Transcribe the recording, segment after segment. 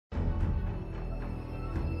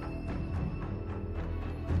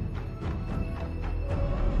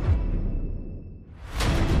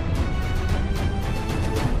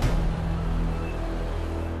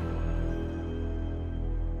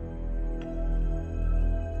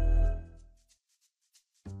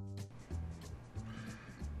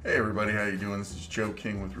Hey everybody, how you doing? This is Joe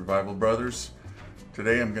King with Revival Brothers.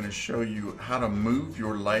 Today I'm going to show you how to move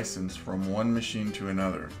your license from one machine to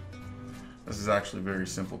another. This is actually a very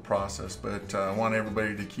simple process, but I want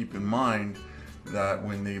everybody to keep in mind that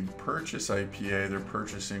when they purchase IPA, they're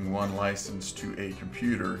purchasing one license to a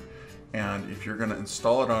computer, and if you're going to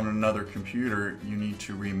install it on another computer, you need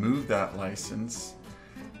to remove that license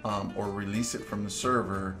or release it from the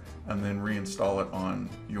server and then reinstall it on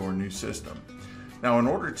your new system. Now, in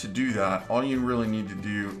order to do that, all you really need to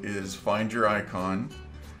do is find your icon,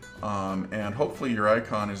 and hopefully your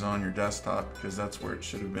icon is on your desktop because that's where it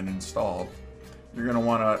should have been installed. You're going to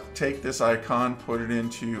want to take this icon, put it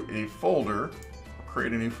into a folder,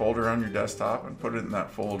 create a new folder on your desktop and put it in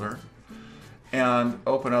that folder, and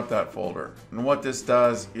open up that folder. And what this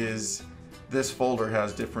does is this folder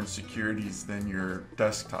has different securities than your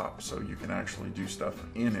desktop, so you can actually do stuff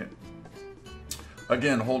in it.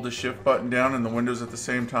 Again, hold the shift button down in the windows at the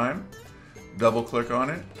same time, double click on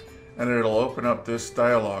it, and it'll open up this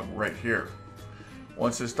dialog right here.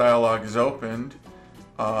 Once this dialog is opened,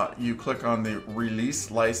 you click on the Release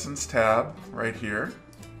License tab right here,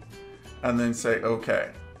 and then say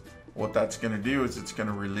OK. What that's going to do is it's going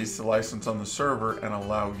to release the license on the server and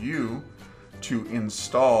allow you to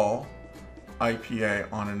install IPA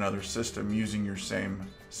on another system using your same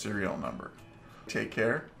serial number. Take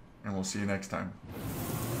care, and we'll see you next time.